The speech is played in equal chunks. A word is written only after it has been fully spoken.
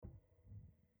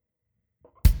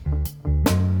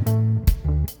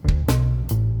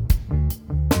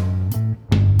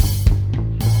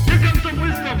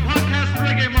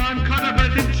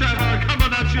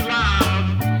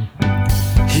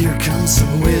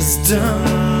wisdom,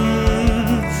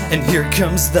 and here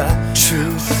comes the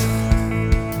truth.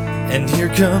 And here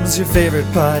comes your favorite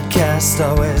podcast,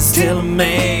 always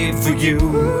tailor-made for you.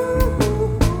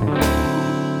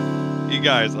 You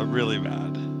guys, I'm really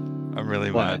mad.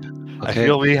 What? I Okay.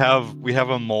 feel we have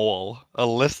a mole, a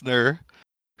listener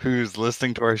who's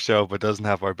listening to our show but doesn't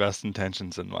have our best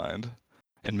intentions in mind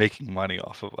and making money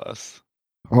off of us.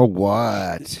 Oh,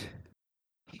 what?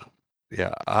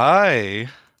 Yeah, I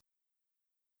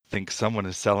think someone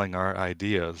is selling our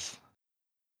ideas,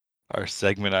 our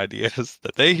segment ideas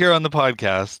that they hear on the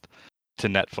podcast to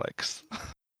Netflix.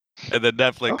 And then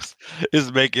Netflix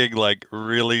is making like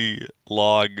really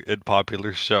long and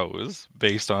popular shows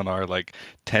based on our like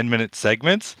 10-minute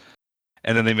segments.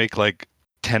 And then they make like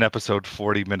 10 episode,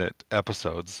 40-minute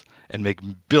episodes and make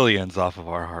billions off of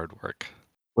our hard work.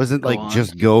 Wasn't Go like on.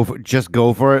 just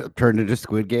go for it, turned into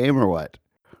Squid Game or what?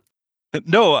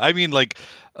 No, I mean like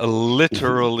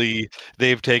literally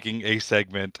they've taken a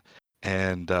segment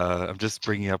and I'm just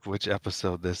bringing up which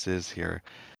episode this is here.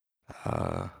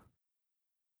 Here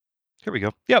we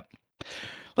go. Yep.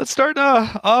 Let's start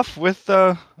off with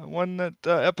one that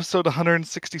episode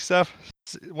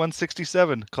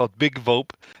 167 called Big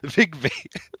Vape.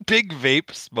 Big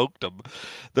Vape smoked him.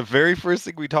 The very first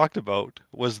thing we talked about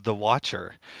was The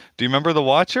Watcher. Do you remember The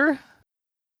Watcher?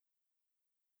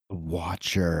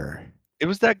 Watcher. It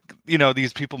was that,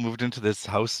 these people moved into this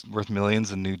house worth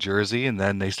millions in New Jersey, and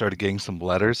then they started getting some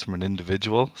letters from an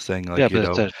individual saying, like,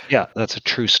 that's a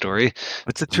true story.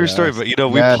 it's a true story, Yes. but,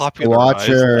 we Yes, popularized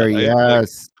Watcher. that, right?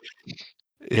 Yes.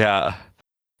 Yeah.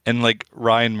 And, like,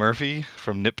 Ryan Murphy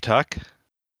from Nip Tuck,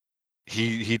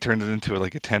 he turned it into,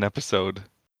 like, a 10-episode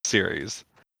series.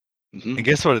 Mhm. And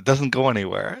guess what? It doesn't go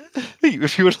anywhere.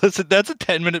 If you would listen, that's a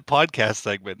 10-minute podcast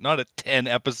segment, not a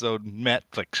 10-episode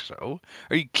Netflix show.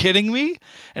 Are you kidding me?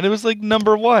 And it was like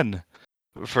number one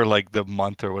for like the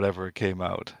month or whatever it came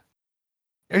out.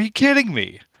 Are you kidding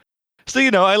me? So,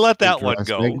 I let that one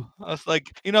go. Interesting. I was like,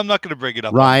 I'm not going to bring it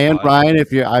up. Ryan, on pod.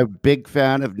 if you're I'm a big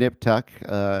fan of Nip Tuck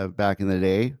back in the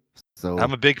day. So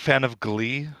I'm a big fan of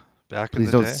Glee back in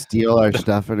please the don't day. steal our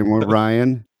stuff anymore,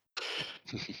 Ryan.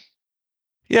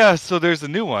 Yeah, so there's a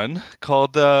new one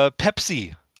called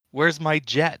Pepsi, Where's My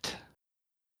Jet?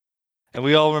 And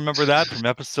we all remember that from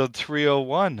episode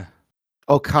 301.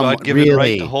 Oh, come on. God-given right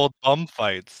Really? to hold bum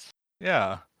fights.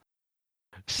 Yeah.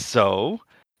 So,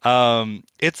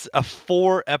 it's a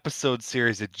 4-episode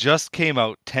series. It just came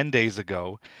out 10 days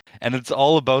ago, and it's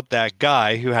all about that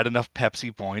guy who had enough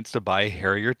Pepsi points to buy a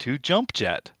Harrier 2 jump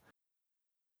jet.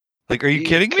 Like, are you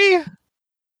kidding me?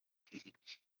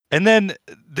 And then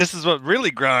this is what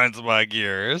really grinds my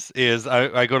gears is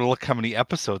I go to look how many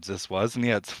episodes this was, and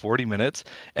yeah, it's 40 minutes.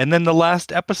 And then the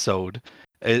last episode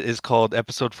is called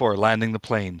Episode 4, Landing the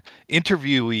Plane.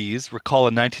 Interviewees recall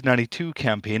a 1992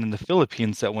 campaign in the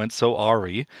Philippines that went so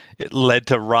awry, it led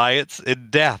to riots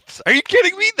and deaths. Are you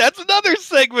kidding me? That's another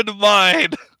segment of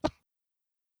mine.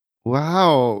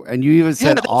 Wow. And you even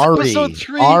said that's Ari. episode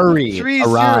 3. Ari. 3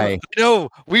 Arai. No,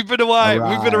 we've been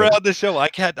Arai. around the show. I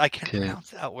can't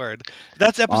pronounce that word.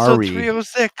 That's episode Ari.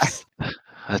 306.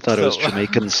 I thought it was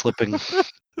Jamaican slipping.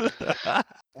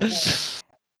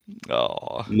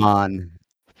 Oh. Man.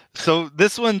 So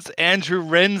this one's Andrew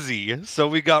Renzi. So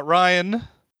we got Ryan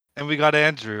and we got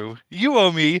Andrew. You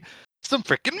owe me some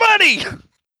freaking money.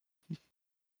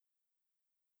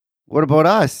 What about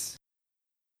us?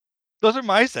 Those are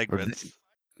my segments.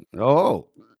 Oh.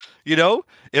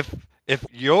 If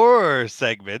your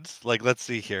segments, like let's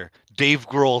see here, Dave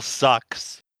Grohl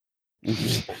sucks.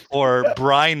 Or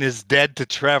Brian is dead to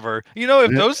Trevor.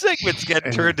 If those segments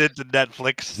get turned into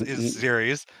Netflix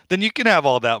series, then you can have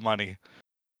all that money.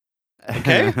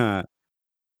 Okay?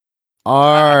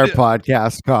 Our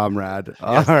podcast, comrade.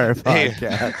 Yes. Our Hey.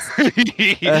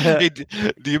 podcast.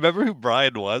 Do you remember who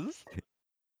Brian was?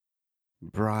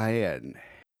 Brian.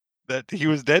 That he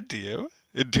was dead to you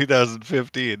in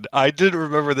 2015. I didn't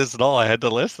remember this at all. I had to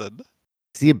listen.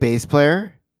 Is he a bass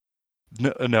player?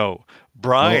 No.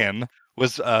 Brian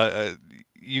was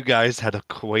you guys had a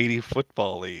Kuwaiti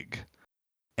football league.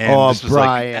 And this was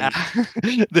Brian.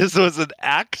 this was an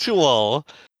actual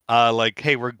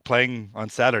hey, we're playing on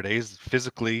Saturdays,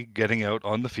 physically getting out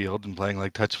on the field and playing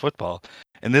like touch football.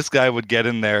 And this guy would get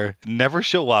in there, never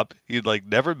show up. You'd like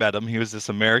never met him. He was this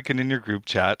American in your group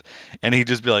chat, and he'd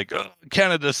just be like, "Oh,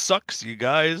 Canada sucks, you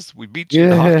guys. We beat you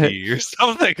in hockey," or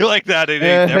something like that. And he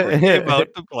never came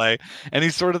out to play. And he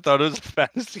sort of thought it was a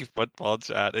fantasy football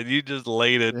chat. And you just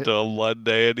laid into him one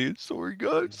day, and he's sorry,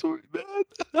 guys, sorry,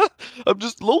 man. I'm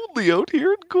just lonely out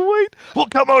here in Kuwait. We'll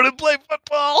come out and play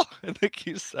football. I think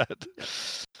he said.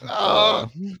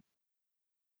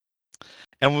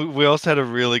 And we also had a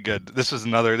really good. This is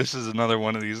another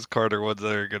one of these Carter ones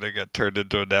that are gonna get turned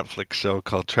into a Netflix show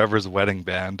called Trevor's Wedding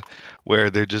Band,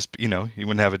 where they're just you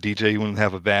wouldn't have a DJ, you wouldn't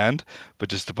have a band, but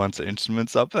just a bunch of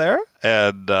instruments up there,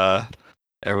 and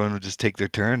everyone would just take their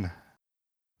turn.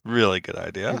 Really good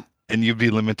idea. And you'd be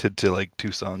limited to like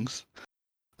 2 songs.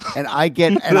 And I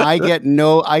get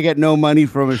no money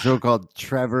from a show called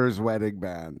Trevor's Wedding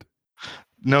Band.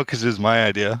 No, because it was my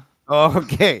idea.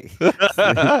 Okay.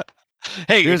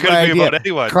 Hey, Here's it could my be idea. about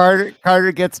anyone.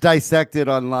 Carter gets dissected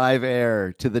on live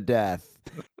air to the death.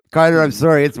 Carter, I'm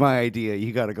sorry, it's my idea.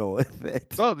 You got to go with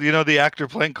it. Well, the actor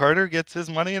playing Carter gets his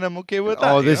money, and I'm okay with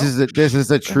that. Oh, this is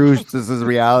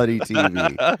reality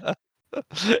TV.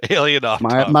 Alien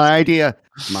autopsy. My idea.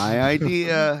 My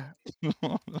idea.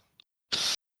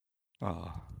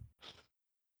 Oh.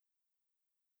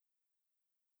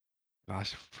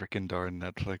 Gosh, freaking darn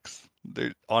Netflix.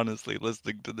 They're honestly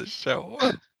listening to this show.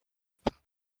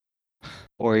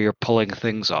 Or you're pulling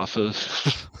things off of.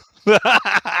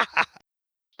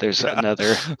 There's Yeah.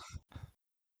 another.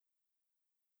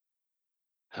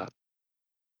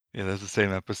 Yeah, that's the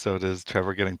same episode as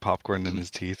Trevor getting popcorn in his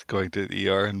teeth, going to the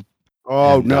ER, and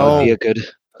Oh And, That would no. be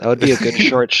that would be a good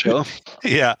short show.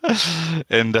 yeah,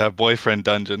 and boyfriend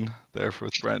dungeon there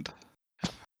with Brent.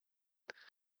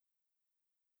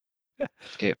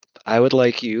 Okay, I would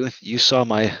like you. You saw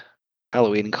my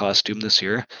Halloween costume this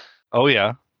year Oh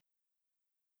yeah,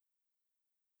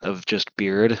 of just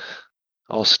beard,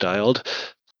 all styled,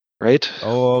 right?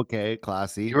 Oh, okay.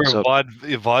 Classy. you were So-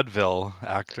 a vaudeville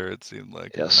actor. It seemed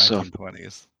like Yes, in so- the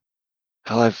 1920s.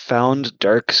 Well, I've found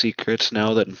dark secrets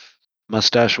now that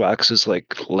mustache wax is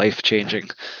like life changing.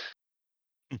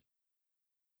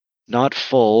 Not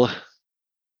full,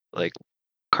 like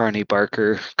Carney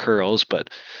Barker curls, but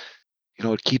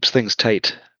it keeps things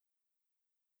tight.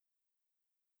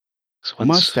 So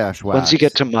Mustache wax. once you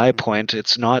get to my point,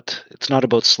 it's not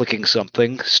about slicking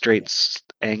something straight,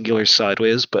 angular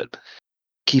sideways, but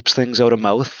keeps things out of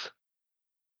mouth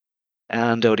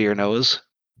and out of your nose.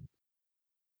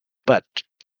 But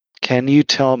can you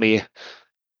tell me?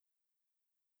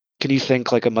 Can you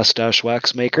think like a mustache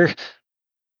wax maker?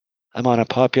 I'm on a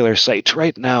popular site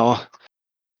right now,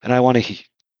 and I want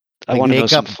to know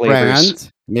some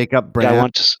flavors. Makeup Yeah, brand. I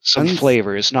want some brands?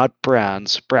 flavors, not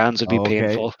brands. Brands would be Okay.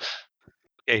 painful.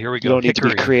 Okay, here we You go. don't need to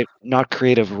Hickory. be not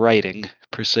creative writing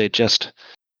per se. Just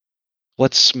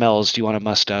what smells do you want a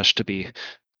mustache to be?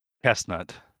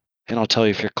 Chestnut. And I'll tell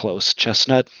you if you're close.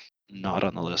 Chestnut, not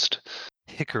on the list.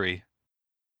 Hickory.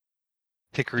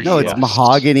 Hickory. No, it's smoke.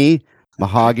 mahogany.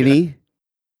 Mahogany.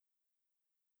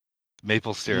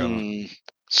 Maple syrup.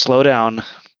 Slow down.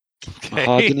 Okay.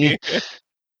 Mahogany.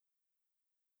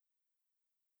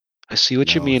 I see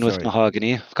what you No, mean with sorry.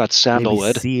 mahogany. I've got Maybe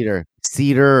sandalwood.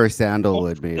 cedar or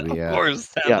sandalwood, maybe. Of Yeah. course,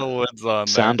 sandalwood's on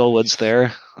there. Sandalwood's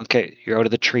there. Okay, you're out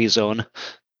of the tree zone.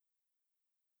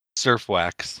 Surf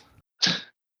wax.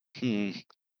 Hmm.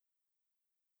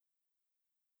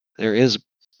 There is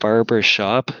barber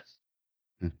shop,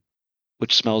 Hmm.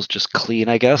 which smells just clean,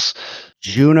 I guess.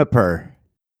 Juniper.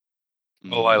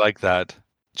 Oh, I like that.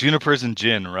 Junipers and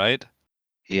gin, right?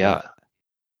 Yeah.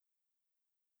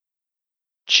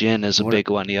 Gin is a What- big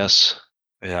one, yes.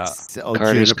 Yeah. Oh,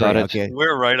 Carter's juniper. got it. Okay.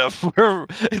 We're right up.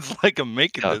 It's like I'm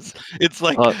making Yeah. this. It's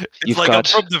like Well, it's you've like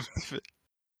got I'm from the.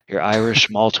 your Irish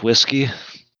malt whiskey.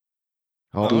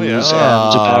 Oh, yeah. Booze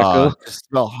and tobacco. Just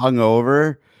smell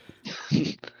hungover.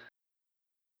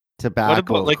 Tobacco,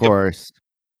 about, like, of course.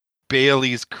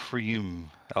 Bailey's cream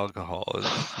alcohol.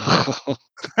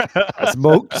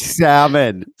 Smoked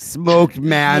salmon. Smoked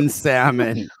man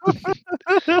salmon.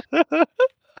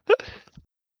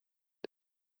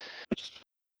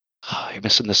 You're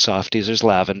missing the softies. There's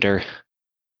lavender.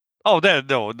 Oh,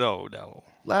 no.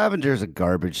 Lavender's a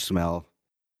garbage smell.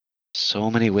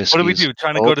 So many whiskeys. What do we do?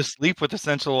 Trying to Oh, go to sleep with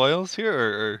essential oils here,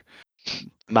 or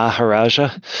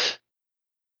Maharaja.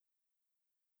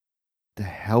 The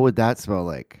hell would that smell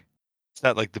like? is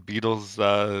that like the Beatles'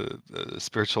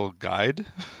 spiritual guide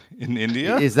in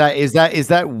India? Is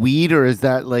that weed or is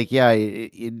that like I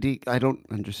don't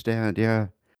understand. Yeah.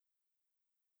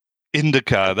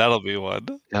 Indica, that'll be one.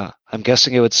 Yeah, I'm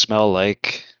guessing it would smell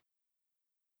like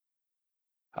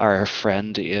our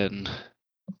friend in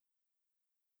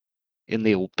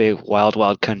the big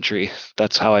wild country.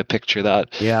 That's how I picture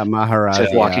that. Yeah, It's Maharaja.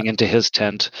 like walking into his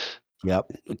tent. Yep.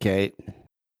 Okay.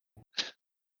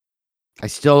 I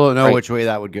still don't know Right. which way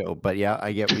that would go, but yeah,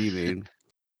 I get what you mean.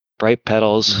 Bright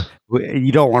petals,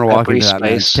 You don't want to walk Peppery into that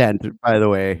man's spice. tent, by the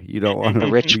way. You don't want a to.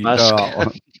 rich you musk.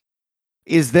 don't.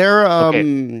 Is there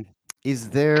Okay. Is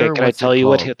there? Okay, can I what's it tell you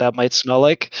what called? that might smell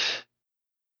like?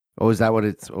 Oh, is that what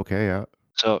it's? Okay, yeah.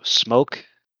 So smoke,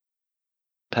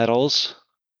 petals,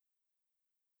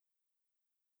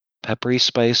 peppery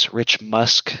spice, rich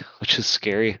musk, which is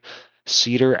scary,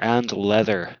 cedar, and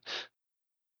leather.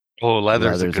 Oh,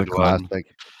 leather's a Leather's good one.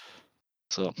 classic.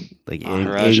 So Like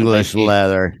Maharaja English might be-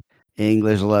 leather.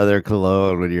 English leather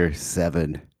cologne when you're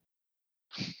 7.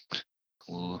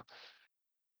 ooh,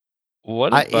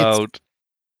 What It's about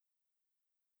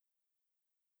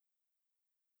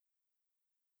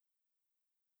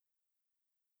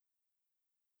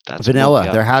that's vanilla.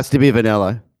 Yeah, There has to be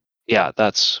vanilla. yeah,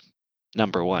 that's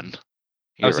number one. I was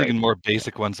You're right. thinking more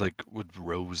basic ones like would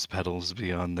rose petals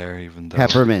be on there even though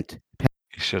Peppermint. you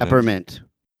shouldn't. Peppermint.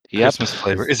 Yep. Christmas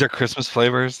flavor. Is there Christmas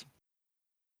flavors?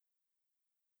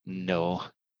 No.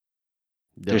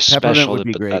 The There's peppermint special, would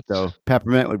be but great that's though.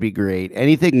 Peppermint would be great.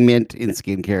 Anything mint in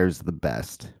skincare is the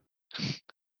best.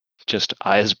 just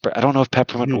eyes. I don't know if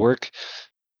peppermint would work.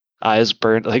 Eyes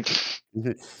burnt, like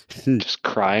just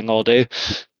crying all day.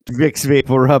 Vicks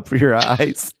Vapor Rub for your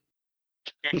eyes.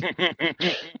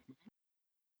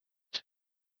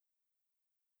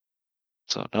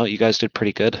 So no, you guys did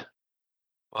pretty good.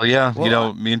 Well, yeah,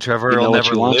 Well, me and Trevor you will know what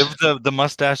never you want? live the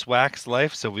mustache wax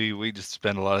life, so we just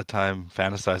spend a lot of time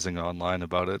fantasizing online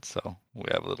about it. So we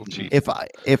have a little cheat. If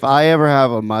I ever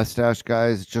have a mustache,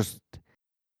 guys, just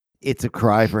it's a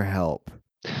cry for help.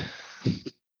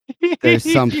 There's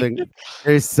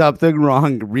something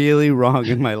wrong, really wrong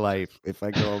in my life if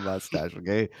I grow a mustache,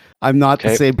 okay? I'm not the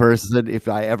Okay. same person if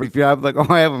you have like, oh,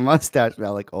 I have a mustache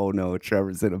now, like, oh no,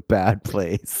 Trevor's in a bad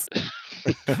place.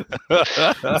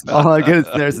 That's all I'm gonna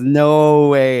say. There's no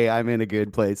way I'm in a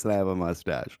good place and I have a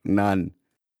mustache. None.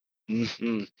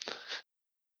 Mhm.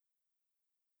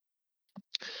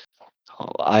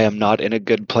 Oh, I am not in a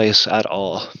good place at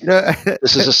all.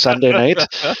 This is a Sunday night.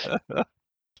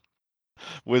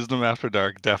 Wisdom After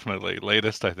Dark, definitely.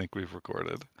 Latest I think we've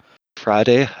recorded.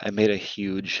 Friday, I made a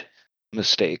huge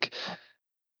mistake.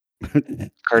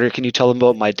 Carter, can you tell them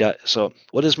about my So,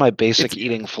 what is my basic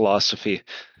eating philosophy?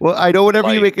 Well, I know whenever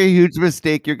you Light. make a huge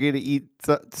mistake, you're going to eat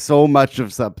so much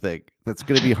of something that's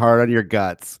going to be hard on your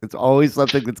guts. It's always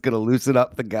something that's going to loosen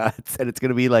up the guts, and it's going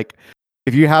to be like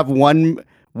if you have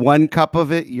one cup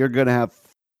of it, you're going to have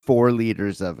 4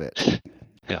 liters of it.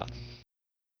 Yeah.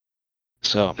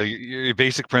 So, So your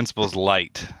basic principle is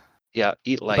light. yeah,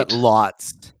 eat light. But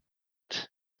lots.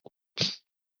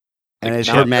 And Like, it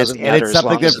now it ferments, doesn't and matter it's as something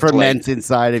long as that it's light. ferments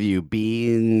inside of you,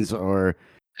 beans or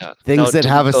Yeah. things No, it that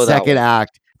have didn't a go that second way.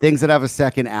 act. Things that have a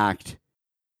second act.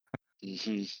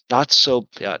 Not so,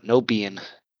 yeah, no bean.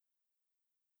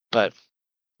 But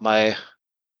my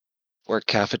work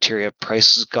cafeteria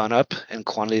price has gone up and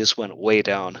quantities went way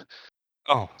down.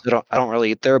 Oh, I don't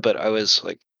really eat there, but I was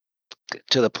like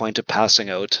to the point of passing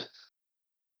out.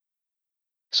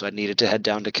 So I needed to head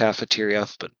down to cafeteria,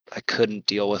 but I couldn't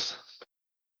deal with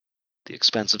the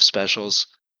expensive specials.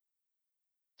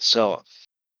 So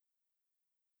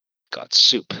got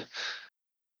soup.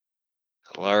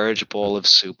 A large bowl of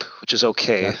soup, which is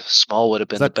okay. Yeah. Small would have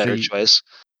been the Such better a- choice.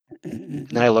 And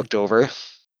then I looked over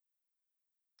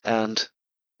and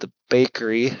the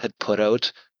bakery had put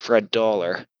out for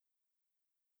 $1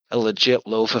 a legit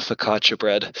loaf of focaccia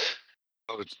bread.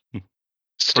 for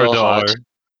Still $1. hot.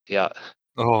 Yeah.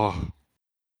 Oh,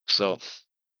 So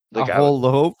a whole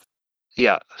loaf.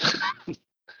 yeah.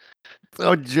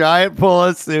 So a giant bowl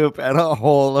of soup and a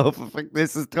whole loaf of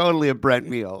this is totally a Brent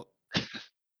meal.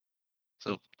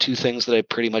 So 2 things that I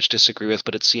pretty much disagree with,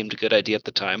 but it seemed a good idea at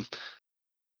the time.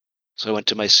 So I went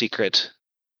to my secret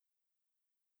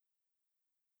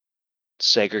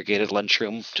segregated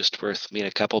lunchroom, just where me and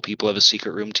a couple people have a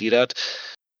secret room to eat at.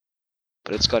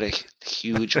 But it's got a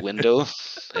huge window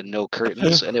and no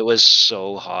curtains, and it was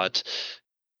so hot.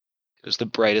 It was the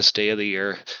brightest day of the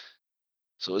year.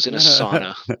 So it was in a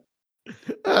sauna,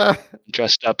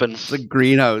 dressed up in, It's a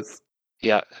greenhouse.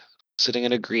 yeah, sitting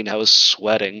in a greenhouse,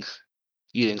 sweating,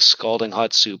 eating scalding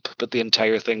hot soup, but the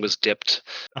entire thing was dipped.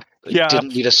 Like, Yeah.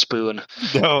 didn't need a spoon.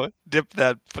 no, dip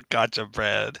that focaccia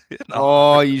bread.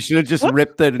 Oh, you should have just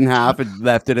ripped it in half and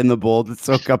left it in the bowl to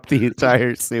soak up the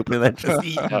entire soup and then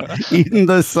just eaten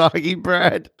the soggy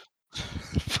bread.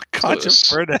 Focaccia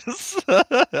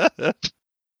furnace.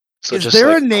 So Is just there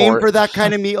like a name pour- for that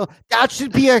kind of meal? That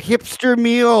should be a hipster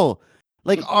meal.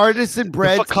 Like artisan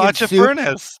bread. Focaccia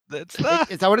furnace. That's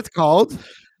that. Is that what it's called?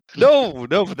 No,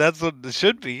 but that's what it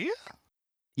should be.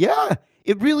 Yeah,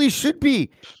 it really should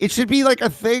be. It should be like a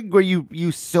thing where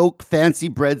you soak fancy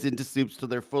breads into soups till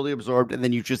they're fully absorbed and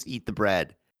then you just eat the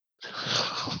bread.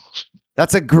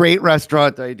 That's a great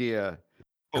restaurant idea.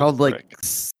 Called like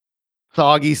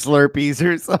soggy Slurpees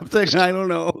or something. I don't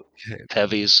know.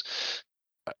 Heavies.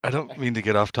 I don't mean to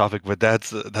get off topic, but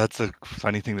that's a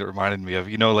funny thing that reminded me of.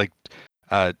 Like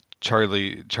uh,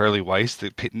 Charlie Weiss,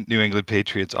 the New England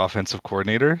Patriots offensive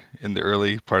coordinator in the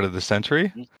early part of the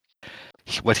century. Mhm.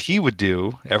 What he would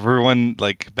do, everyone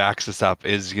like backs this up,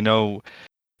 is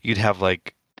you'd have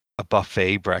like a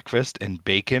buffet breakfast and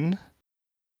bacon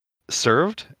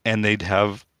served, and they'd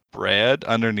have bread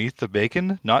underneath the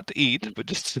bacon, not to eat, but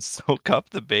just to soak up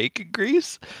the bacon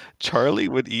grease. Charlie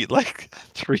would eat like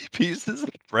 3 pieces of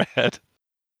bread.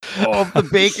 Oh, the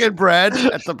bacon bread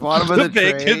at the bottom of The the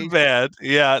bacon tray. bread.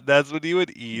 Yeah, that's what he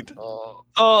would eat. Oh,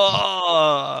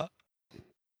 Oh,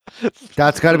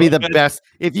 That's got to be the best.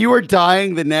 If you were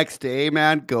dying the next day,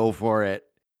 man, go for it.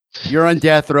 You're on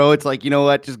death row. It's like, you know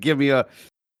what? Just give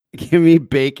me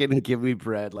bacon and give me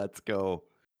bread. Let's go.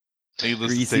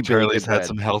 Needless to Greasy say, Charlie's bacon had bread.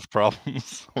 some health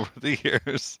problems over the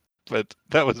years, but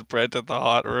that was Brent at the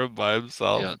hot room by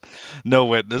himself. Yeah. No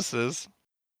witnesses.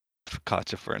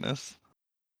 Focaccia furnace.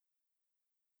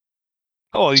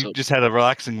 Oh, you So- just had a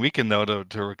relaxing weekend though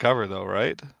to recover though,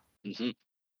 right? mhm.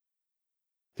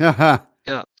 Haha.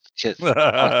 Yeah,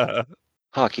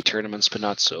 hockey tournaments, but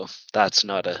not so. That's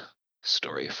not a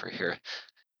story for here.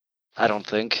 I don't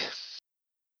think.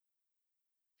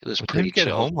 It was But pretty didn't get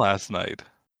chill. home last night.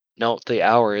 No, the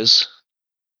hours.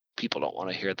 People don't want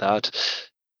to hear that.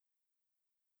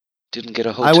 Didn't get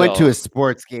a hotel. I went to a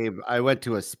sports game. I went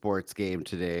to a sports game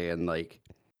today, and like,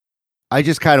 I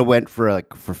just kind of went for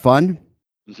fun.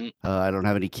 Mhm. I don't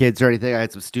have any kids or anything. I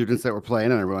had some students that were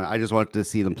playing, and I just wanted to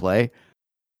see them play.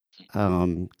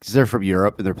 'Cause they're from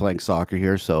Europe and they're playing soccer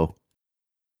here, so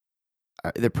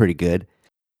they're pretty good.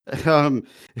 Um,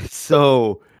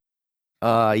 so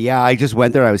yeah, I just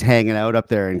went there. I was hanging out up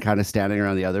there and kind of standing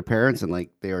around the other parents, and like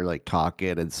they were like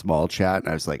talking and small chat, and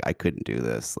I was like, I couldn't do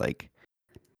this. Like,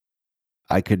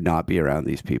 I could not be around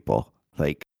these people.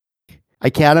 Like, I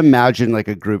can't imagine like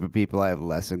a group of people I have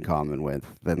less in common with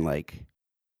than like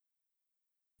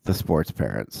the sports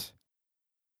parents.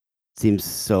 Seems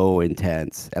so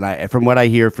intense. And from what I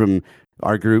hear from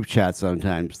our group chat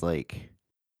sometimes, like,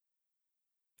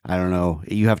 I don't know,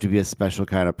 you have to be a special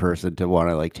kind of person to want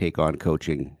to like take on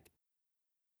coaching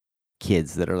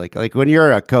kids that are like when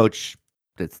you're a coach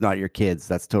that's not your kids,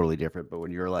 that's totally different. But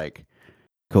when you're like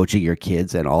coaching your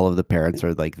kids and all of the parents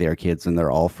are like their kids and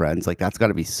they're all friends, like that's got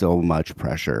to be so much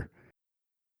pressure.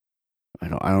 I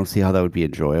don't see how that would be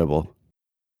enjoyable.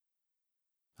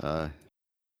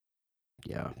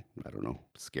 Yeah, I don't know.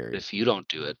 Scary. If you don't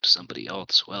do it, somebody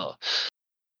else will.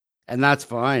 And that's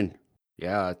fine.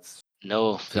 Yeah, it's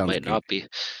No, it Sounds might good. not be.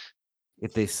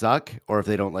 if they suck or if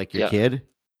they don't like your Yeah. kid.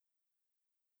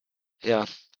 Yeah,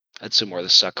 I'd say more the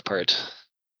suck part.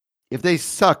 If they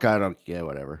suck, I don't. Yeah,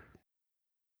 whatever.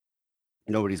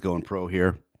 Nobody's going pro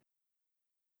here.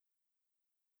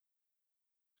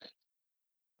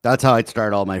 That's how I'd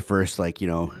start all my first,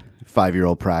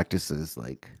 5-year-old practices.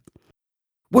 Like,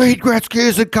 Wade Gretzky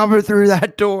isn't coming through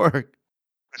that door.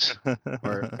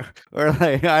 Or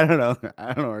like, I don't know.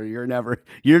 Or you're never,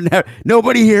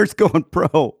 nobody here's going pro.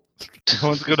 No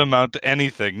one's gonna amount to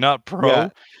anything. Not pro, Yeah.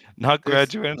 not This-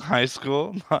 graduate in high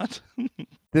school, not.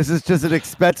 This is just an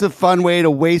expensive, fun way to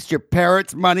waste your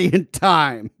parents' money and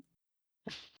time.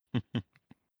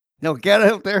 No, get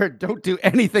out there and don't do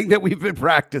anything that we've been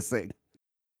practicing.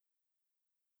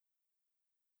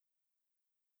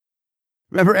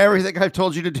 Remember everything I've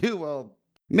told you to do? Well,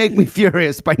 make me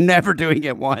furious by never doing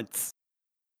it once.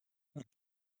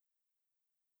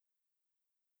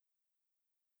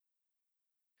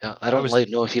 Yeah, I don't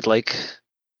know if you'd like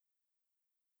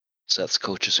Seth's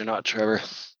coaches or not, Trevor.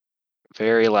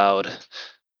 Very loud.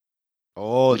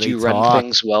 Oh, Would you run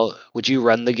things well? Would you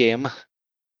run the game?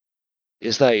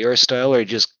 Is that your style, or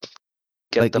just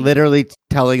get like them? literally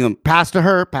telling them, pass to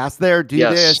her, pass there, do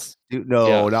Yes. this. No,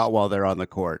 Yeah. not while they're on the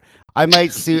court. I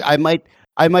might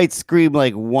scream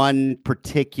like one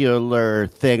particular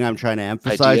thing I'm trying to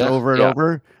emphasize Idea? over and Yeah.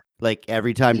 over. Like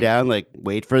every time Mhm. down, like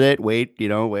wait for it, wait,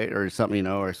 or something,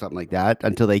 or something like that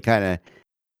until they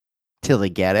till they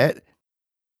get it.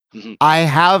 Mhm. I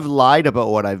have lied about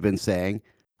what I've been saying.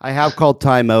 I have called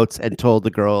timeouts and told the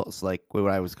girls, like when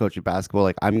I was coaching basketball,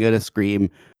 like I'm gonna scream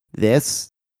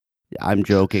this. I'm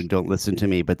joking. Don't listen to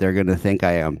me, but they're gonna think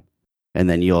I am, and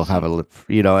then you'll have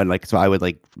and like so I would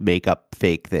like make up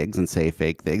fake things and say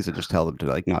fake things and just tell them to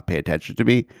like not pay attention to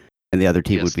me, and the other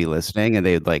team Yes. would be listening and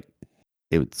it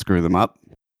would screw them up,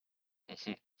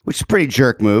 Mhm. which is a pretty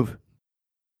jerk move,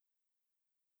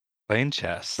 Playing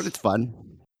chess. but it's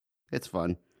fun. It's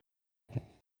fun.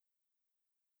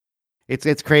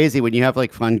 It's crazy when you have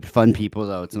like fun people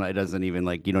though. It doesn't even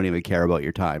like you don't even care about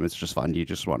your time. It's just fun. You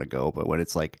just want to go. But when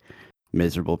it's like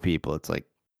miserable people, it's like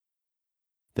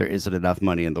there isn't enough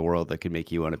money in the world that can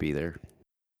make you want to be there.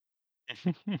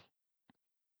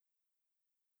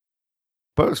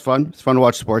 But it was fun. It's fun to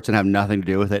watch sports and have nothing to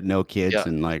do with it. No kids Yeah.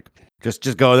 and like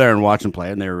just go there and watch them play,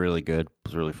 and they were really good. It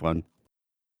was really fun.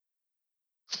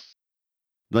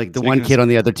 Like the one Speaking of kid on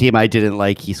the other team I didn't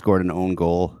like, he scored an own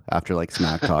goal after like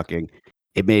smack talking.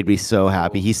 It made me so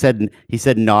happy. Oh. He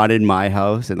said not in my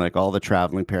house, and like all the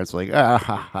traveling parents were like, ah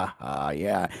ha ha ha,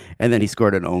 yeah. And then he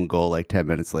scored an own goal like 10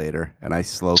 minutes later, and I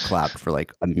slow clapped for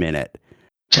like a minute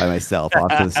by myself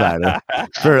off to the side of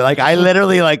for like I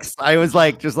literally like I was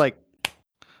like just like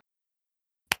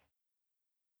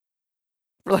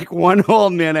for like one whole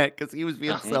minute because he was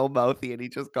being so mouthy and he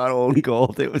just got own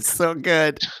goal. It was so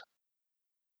good.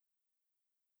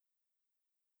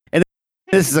 And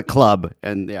this is a club,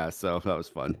 and yeah, so that was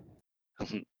fun.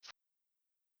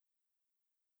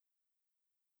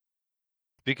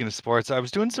 Speaking of sports, I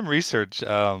was doing some research.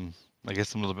 I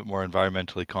guess I'm a little bit more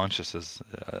environmentally conscious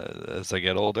as I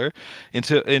get older,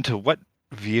 into what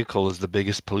vehicle is the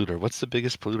biggest polluter. What's the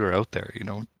biggest polluter out there? You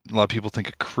know, a lot of people think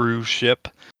a cruise ship,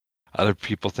 other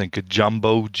people think a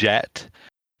jumbo jet,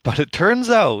 but it turns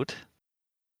out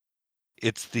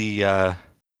it's the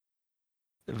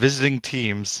visiting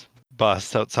team's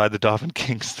bus outside the Dauphin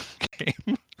Kings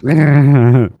game.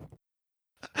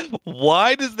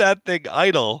 Why does that thing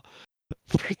idle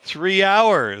for 3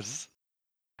 hours?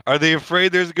 Are they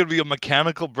afraid there's going to be a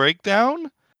mechanical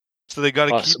breakdown? So they got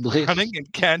to keep Possibly. running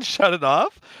and can't shut it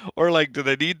off? Or like, do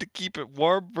they need to keep it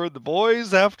warm for the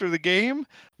boys after the game?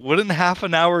 Wouldn't half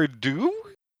an hour do?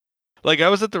 Like, I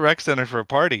was at the rec center for a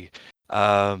party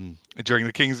during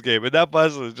the Kings game, and that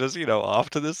bus was just, off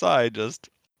to the side, just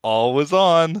always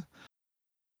on.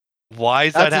 Why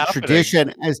is that That's a happening?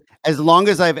 tradition. As long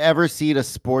as I've ever seen a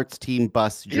sports team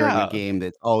bus during Yeah. a game,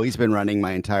 that's always been running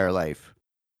my entire life.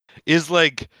 Is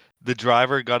like the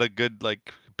driver got a good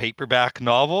like paperback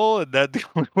novel, and that the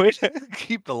only way to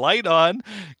keep the light on,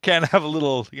 can't have a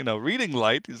little reading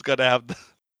light. He's got to have the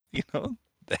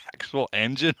the actual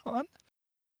engine on.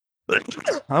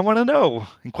 I want to know.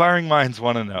 Inquiring minds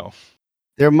want to know.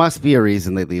 There must be a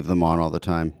reason they leave them on all the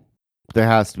time. There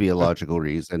has to be a logical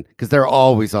reason because they're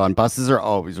always on. Buses are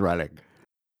always running.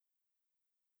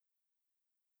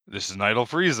 This is an idle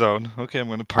free zone. Okay, I'm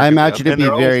going to park. I at the imagine other- it'd be and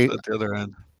they're always very. at the other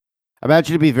end. I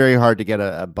imagine it'd be very hard to get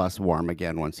a bus warm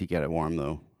again once you get it warm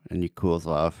though, and you cools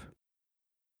off.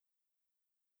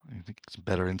 I think it's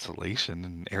better insulation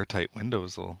and airtight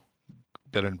windows will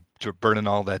better burning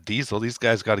all that diesel. These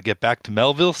guys got to get back to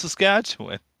Melville,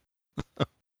 Saskatchewan.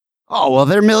 Oh well,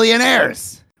 they're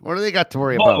millionaires. What do they got to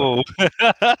worry about?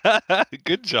 Whoa.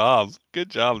 Good job. Good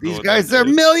job. These doing guys that, are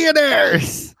Dave.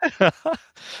 millionaires.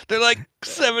 They're like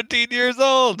 17 years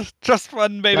old. Trust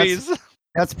fund babies.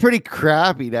 That's pretty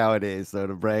crappy nowadays, though,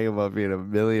 to brag about being a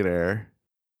millionaire.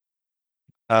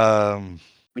 When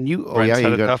you Brent's had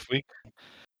you a got tough week.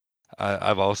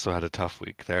 I've also had a tough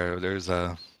week. There's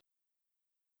a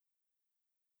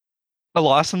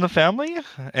loss in the family,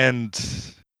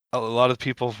 and a lot of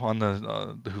people on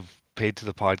the who've paid to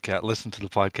the podcast, listened to the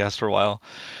podcast for a while,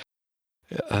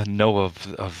 know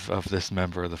of this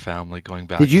member of the family going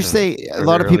back. Did you to say a very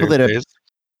lot of people earlier that days.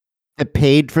 have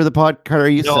paid for the podcast? Are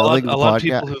you No, selling a the lot of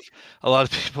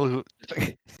podcast? people who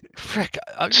frick,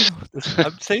 I'm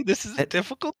saying this is a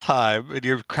difficult time and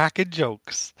you're cracking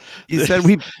jokes. You said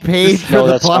we paid for No,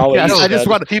 the that's not what podcast. you I just said.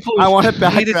 want People I who've want to paid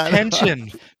back that up.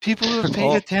 attention. People who have paid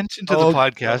Oh, attention to the oh,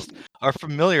 podcast are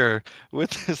familiar with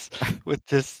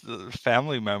this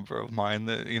family member of mine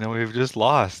that we've just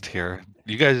lost here.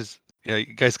 You guys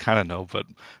kind of know, but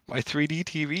my 3D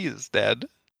TV is dead.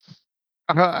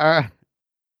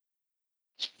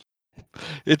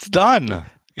 It's done.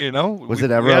 Was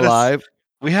it ever alive?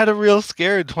 We had a real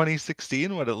scare in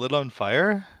 2016 when it lit on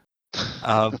fire.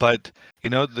 But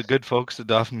the good folks at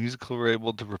Dauphin Musical were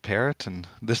able to repair it, and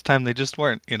this time they just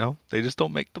weren't. They just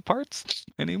don't make the parts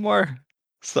anymore.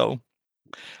 So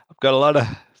I've got a lot of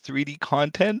 3D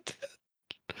content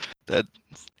that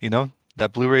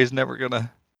that Blu-ray is never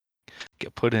gonna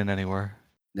get put in anywhere.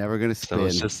 Never gonna So spin.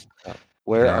 it's just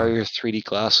Where Yeah. are your 3D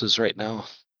glasses right now?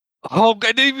 I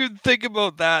didn't even think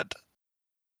about that.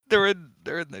 They're in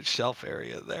the shelf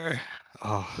area there.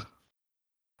 Oh,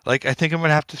 like I think I'm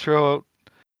gonna have to throw out.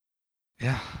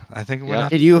 Yeah, I think I'm gonna. Yeah.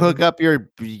 Have Can to you throw hook up your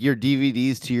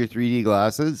DVDs to your 3D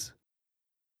glasses?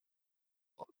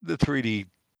 the 3D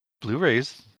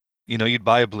Blu-rays. You'd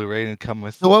buy a Blu-ray and it'd come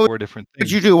with So what 4 different Would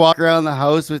things. you do? Walk around the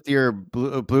house with your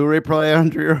Blu-ray player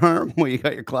under your arm when you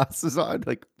got your glasses on,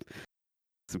 like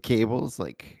some cables?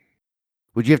 Like,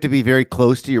 would you have to be very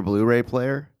close to your Blu-ray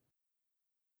player?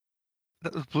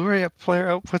 The Blu-ray player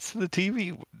outputs to the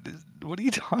TV. What are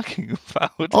you talking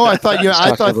about? Oh, I thought He's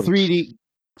talking about 3D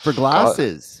for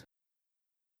glasses.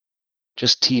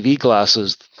 just TV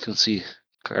glasses. You can see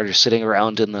Carter sitting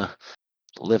around in the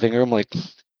living room like,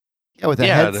 Yeah, with a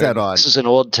Yeah, headset on. this is an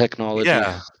old technology.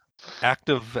 Yeah.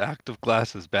 Active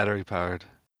glasses, battery powered.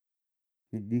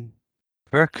 Mhm.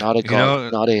 Work. Not a You know,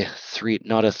 not a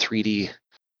 3D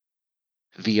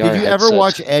VR Did you headset. ever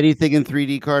watch anything in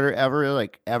 3D, Carter? Ever?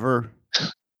 Like ever?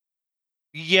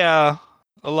 yeah,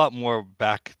 a lot more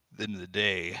back in the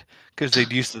day because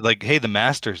they'd used to like, hey, the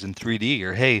Masters in 3D,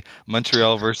 or hey,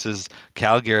 Montreal versus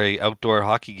Calgary outdoor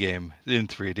hockey game in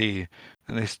 3D,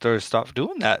 and they stopped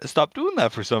doing that. Stopped doing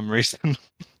that for some reason.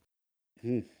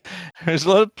 Hmm. There's a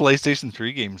lot of PlayStation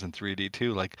 3 games in 3D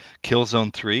too, like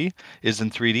Killzone 3 is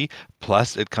in 3D.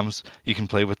 Plus, you can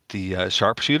play with the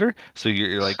sharpshooter, so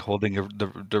you're like holding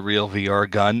the real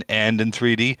VR gun, and in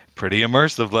 3D, pretty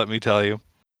immersive, let me tell you.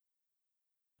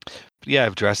 But yeah, I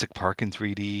have Jurassic Park in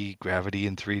 3D, Gravity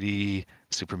in 3D,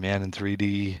 Superman in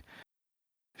 3D,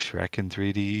 Shrek in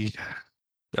 3D.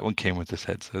 That one came with this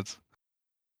headsets.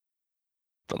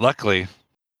 But luckily,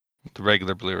 the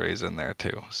regular Blu-ray's in there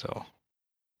too, so.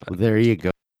 Well, there you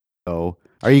go.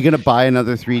 Are you gonna buy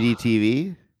another 3D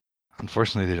TV?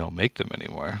 Unfortunately, they don't make them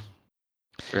anymore.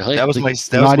 Really? That was Like,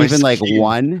 my not my even like scheme.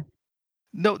 one.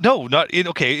 No, not in.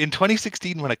 Okay, in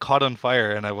 2016 when I caught on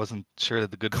fire and I wasn't sure that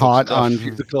the good Caught folks on at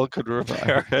Musical could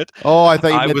repair it. Oh, I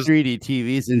thought you I meant was 3D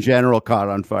TVs in general caught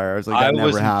on fire. I was like, that I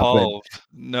was never happened. involved.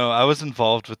 No, I was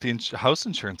involved with the house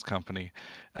insurance company,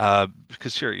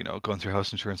 because sure, going through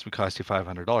house insurance would cost you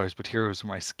 $500, but here was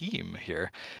my scheme.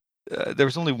 Here, there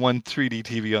was only one 3D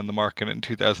TV on the market in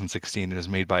 2016. It was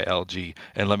made by LG,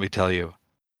 and let me tell you,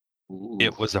 Ooh.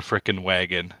 it was a frickin'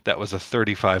 wagon. That was a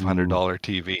 $3,500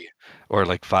 TV, or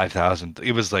like 5,000.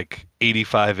 It was like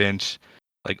 85-inch,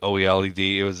 like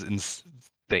OLED. It was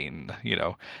insane,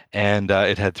 and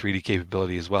it had 3D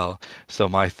capability as well. So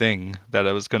my thing that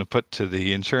I was going to put to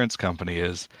the insurance company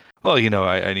is, well,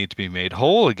 I need to be made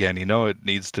whole again. It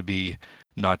needs to be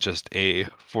not just a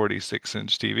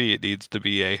 46-inch TV. It needs to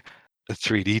be a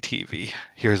 3D TV.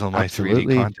 Here's all my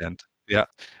Absolutely. 3D content. Yeah.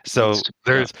 So Needs to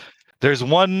be, there's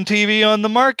one TV on the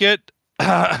market.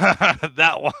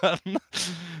 That one.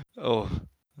 Oh,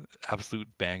 absolute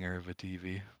banger of a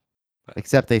TV.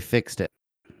 Except they fixed it.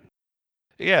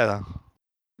 Yeah.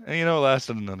 And it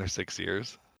lasted another 6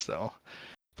 years. So,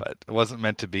 but it wasn't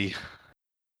meant to be.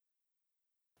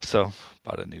 So,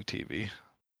 bought a new TV.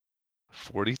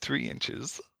 43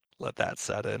 inches. Let that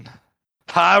set in.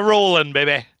 High rolling,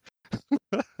 baby.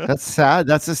 That's sad.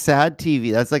 That's a sad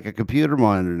TV. That's like a computer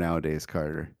monitor nowadays,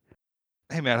 Carter.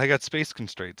 Hey man, I got space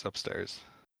constraints upstairs.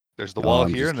 There's the Oh, wall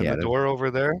I'm here just and then the kidding. door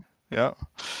over there. Yeah.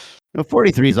 No,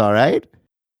 43 is all right.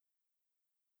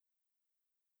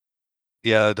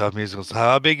 Yeah, Dog Music goes,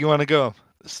 how big you want to go?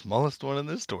 The smallest one in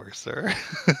this door, sir.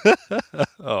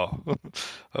 Oh,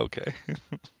 okay.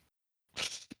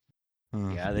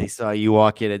 Yeah, they saw you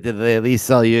walk in. Did they at least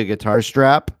sell you a guitar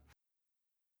strap?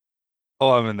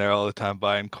 Oh, I'm in there all the time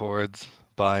buying chords,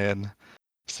 buying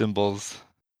cymbals,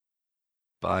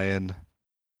 buying.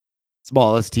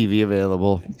 Smallest TV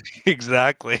available.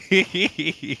 Exactly.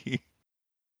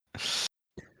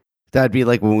 That'd be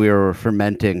like when we were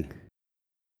fermenting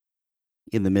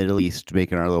in the Middle East,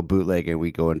 making our little bootleg, and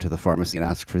we go into the pharmacy and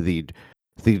ask for the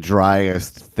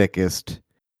driest, thickest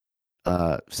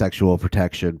sexual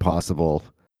protection possible.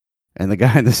 And the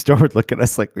guy in the store would look at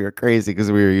us like we were crazy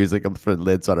because we were using them for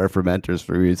lids on our fermenters.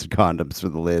 We were using condoms for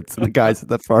the lids. And the guys at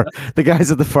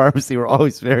the pharmacy were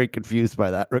always very confused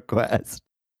by that request.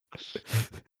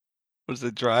 Was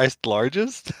it driest,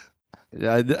 largest?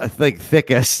 I think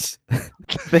thickest,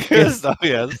 thickest, Oh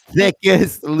yes.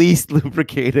 thickest, least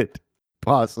lubricated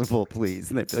possible, please.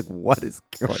 And they'd be like, "What is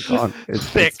going on?" It's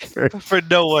Thick for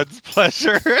no one's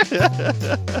pleasure. It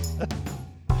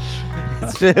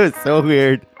was so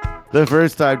weird. The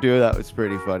first time doing that was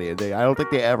pretty funny, and I don't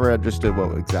think they ever understood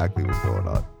what exactly was going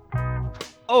on.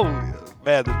 Oh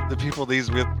man, the people these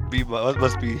with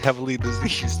must be heavily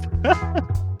diseased.